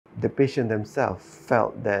The patient themselves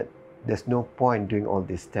felt that there's no point doing all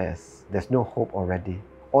these tests. There's no hope already.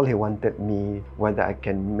 All he wanted me, whether I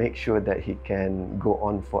can make sure that he can go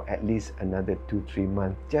on for at least another 2-3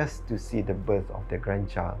 months just to see the birth of their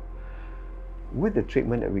grandchild. With the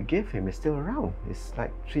treatment that we gave him, he's still around. It's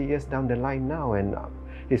like 3 years down the line now, and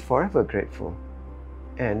he's forever grateful.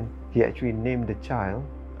 And he actually named the child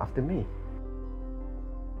after me.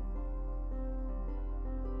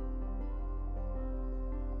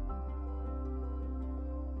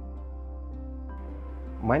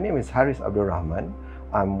 My name is Haris Abdul Rahman.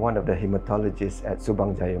 I'm one of the hematologists at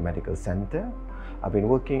Subang Jaya Medical Centre. I've been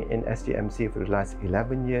working in SGMC for the last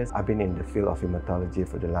 11 years. I've been in the field of hematology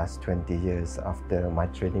for the last 20 years after my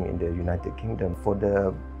training in the United Kingdom. For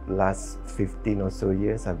the last 15 or so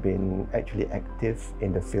years, I've been actually active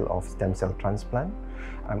in the field of stem cell transplant.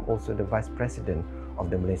 I'm also the Vice President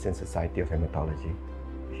of the Malaysian Society of Haematology.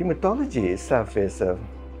 Hematology itself is a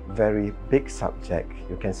very big subject.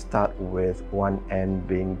 You can start with one end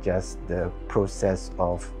being just the process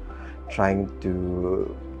of trying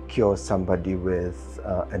to cure somebody with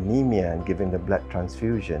anemia and giving the blood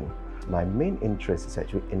transfusion. My main interest is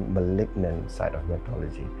actually in malignant side of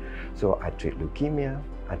hematology. So I treat leukemia,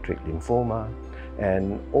 I treat lymphoma,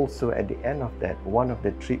 and also at the end of that, one of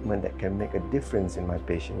the treatment that can make a difference in my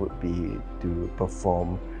patient would be to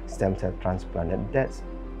perform stem cell transplant, and that's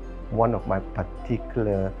one of my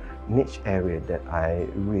particular niche area that I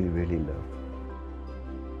really love.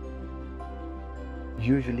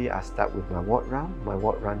 Usually I start with my ward round. My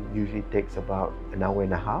ward round usually takes about an hour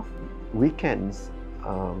and a half. Weekends,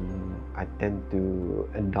 I tend to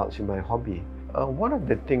indulge in my hobby. One of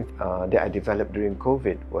the things that I developed during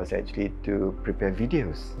COVID was actually to prepare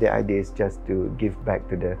videos. The idea is just to give back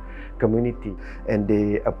to the community, and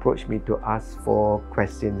they approached me to ask for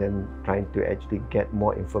questions and trying to actually get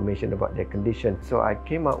more information about their condition. So I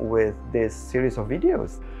came up with this series of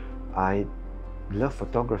videos. I love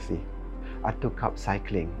photography. I took up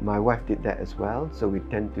cycling. My wife did that as well, so we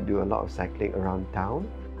tend to do a lot of cycling around town.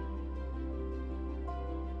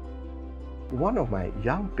 One of my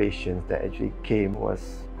young patients that actually came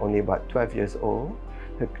was only about 12 years old.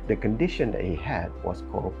 The condition that he had was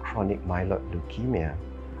called chronic myeloid leukemia.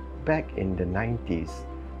 Back in the 90s,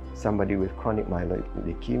 somebody with chronic myeloid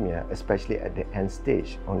leukemia, especially at the end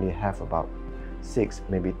stage, only have about 6,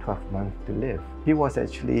 maybe 12 months to live. He was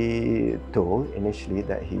actually told initially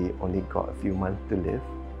that he only got a few months to live,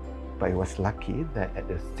 but he was lucky that at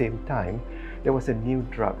the same time, there was a new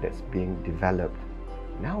drug that's being developed.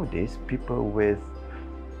 Nowadays, people with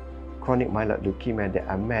chronic myeloid leukemia that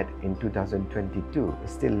I met in 2022 are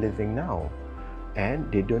still living now,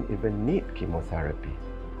 and they don't even need chemotherapy.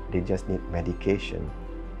 They just need medication.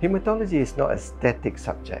 Hematology is not a static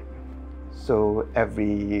subject, so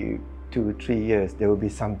every 2-3 years there will be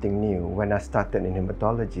something new. When I started in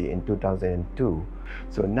hematology in 2002,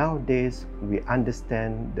 so nowadays we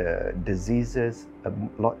understand the diseases a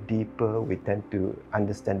lot deeper. We tend to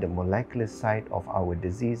understand the molecular side of our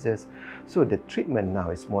diseases, so the treatment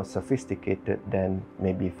now is more sophisticated than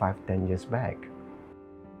maybe 5-10 years back.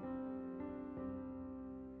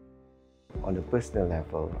 On a personal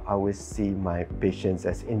level, I always see my patients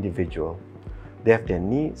as individual. They have their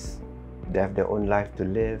needs, they have their own life to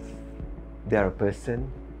live. They are a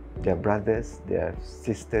person, they are brothers, they have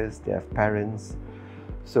sisters, they have parents.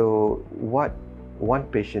 So what one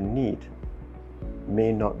patient needs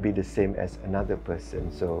may not be the same as another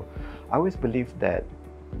person. So I always believe that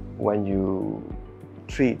when you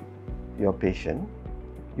treat your patient,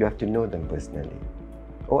 you have to know them personally,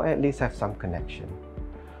 or at least have some connection.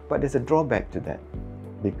 But there's a drawback to that,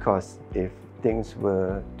 because if things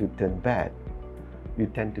were to turn bad, you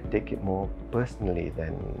tend to take it more personally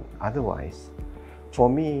than otherwise. For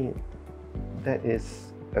me, that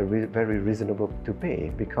is very reasonable to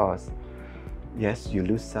pay, because yes, you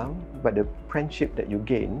lose some, but the friendship that you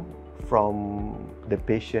gain from the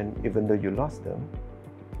patient, even though you lost them,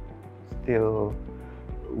 still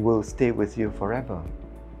will stay with you forever.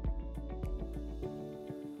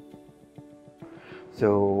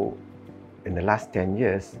 So in the last 10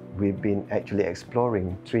 years, we've been actually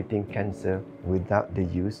exploring treating cancer without the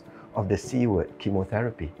use of the C word,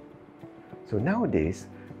 chemotherapy. So nowadays,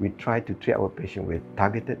 we try to treat our patient with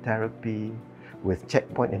targeted therapy, with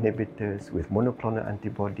checkpoint inhibitors, with monoclonal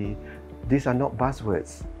antibody. These are not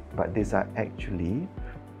buzzwords, but these are actually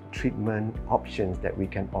treatment options that we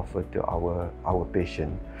can offer to our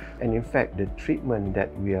patient. And in fact, the treatment that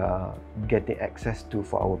we are getting access to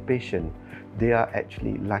for our patient, they are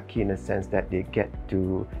actually lucky in a sense that they get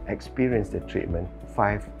to experience the treatment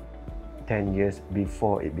 5-10 years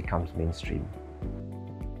before it becomes mainstream.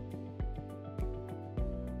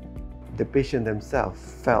 The patient themselves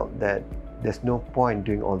felt that there's no point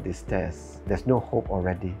doing all these tests. There's no hope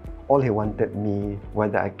already. All he wanted me,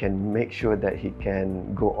 whether I can make sure that he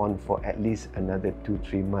can go on for at least another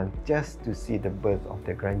 2-3 months just to see the birth of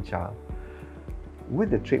their grandchild.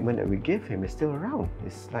 With the treatment that we gave him, he's still around.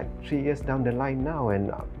 It's like 3 years down the line now,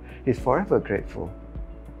 and he's forever grateful.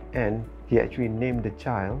 And he actually named the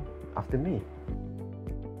child after me.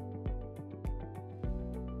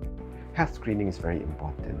 Health screening is very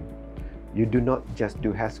important. You do not just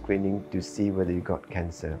do health screening to see whether you got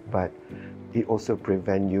cancer, but it also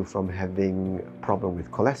prevents you from having problem with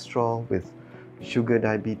cholesterol, with sugar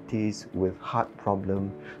diabetes, with heart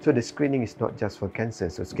problem. So the screening is not just for cancer,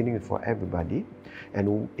 so screening is for everybody.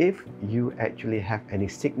 And if you actually have any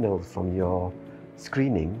signals from your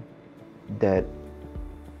screening that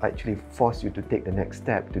actually force you to take the next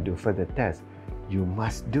step to do further tests, you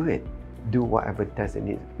must do it. Do whatever test that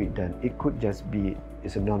needs to be done. It could just be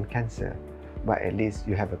it's a non-cancer, but at least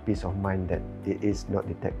you have a peace of mind that it is not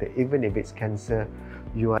detected. Even if it's cancer,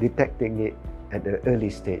 you are detecting it at the early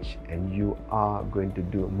stage, and you are going to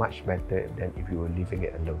do much better than if you were leaving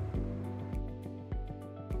it alone.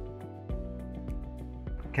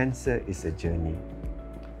 Cancer is a journey,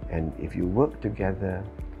 and if you work together,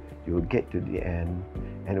 you will get to the end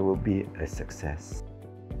and it will be a success.